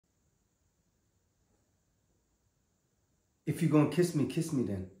If you're gonna kiss me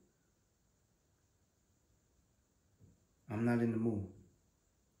then. I'm not in the mood.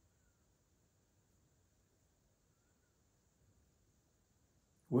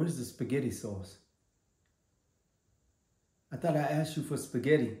 Where's the spaghetti sauce? I thought I asked you for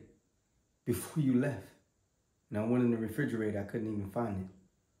spaghetti before you left. And I went in the refrigerator, I couldn't even find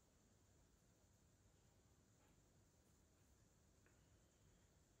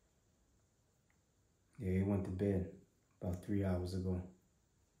it. Yeah, he went to bed about 3 hours ago.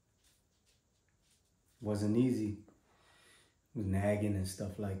 Wasn't easy. Was nagging and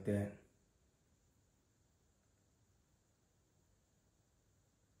stuff like that.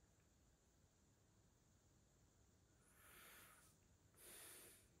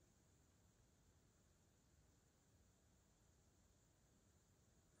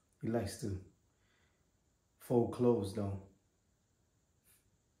 He likes to fold clothes though.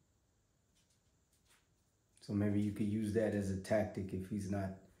 So maybe you could use that as a tactic if he's not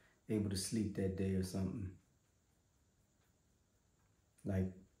able to sleep that day or something.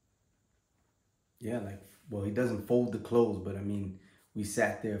 Like, yeah, like, well, he doesn't fold the clothes, but I mean, we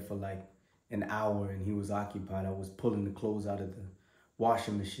sat there for like an hour and he was occupied. I was pulling the clothes out of the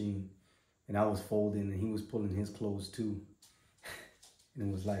washing machine and I was folding and he was pulling his clothes too. And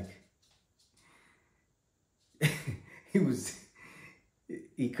it was like,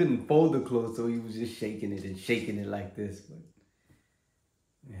 he couldn't fold the clothes, so he was just shaking it like this. But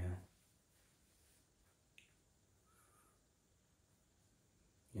yeah.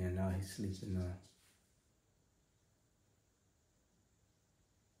 Yeah, now he's sleeping now.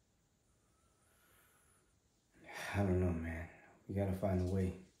 I don't know, man. We gotta find a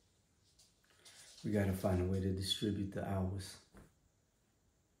way. We gotta find a way to distribute the hours.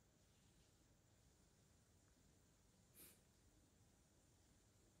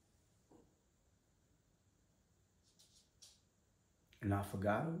 An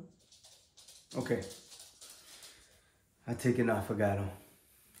affogato? Okay. I take an affogato.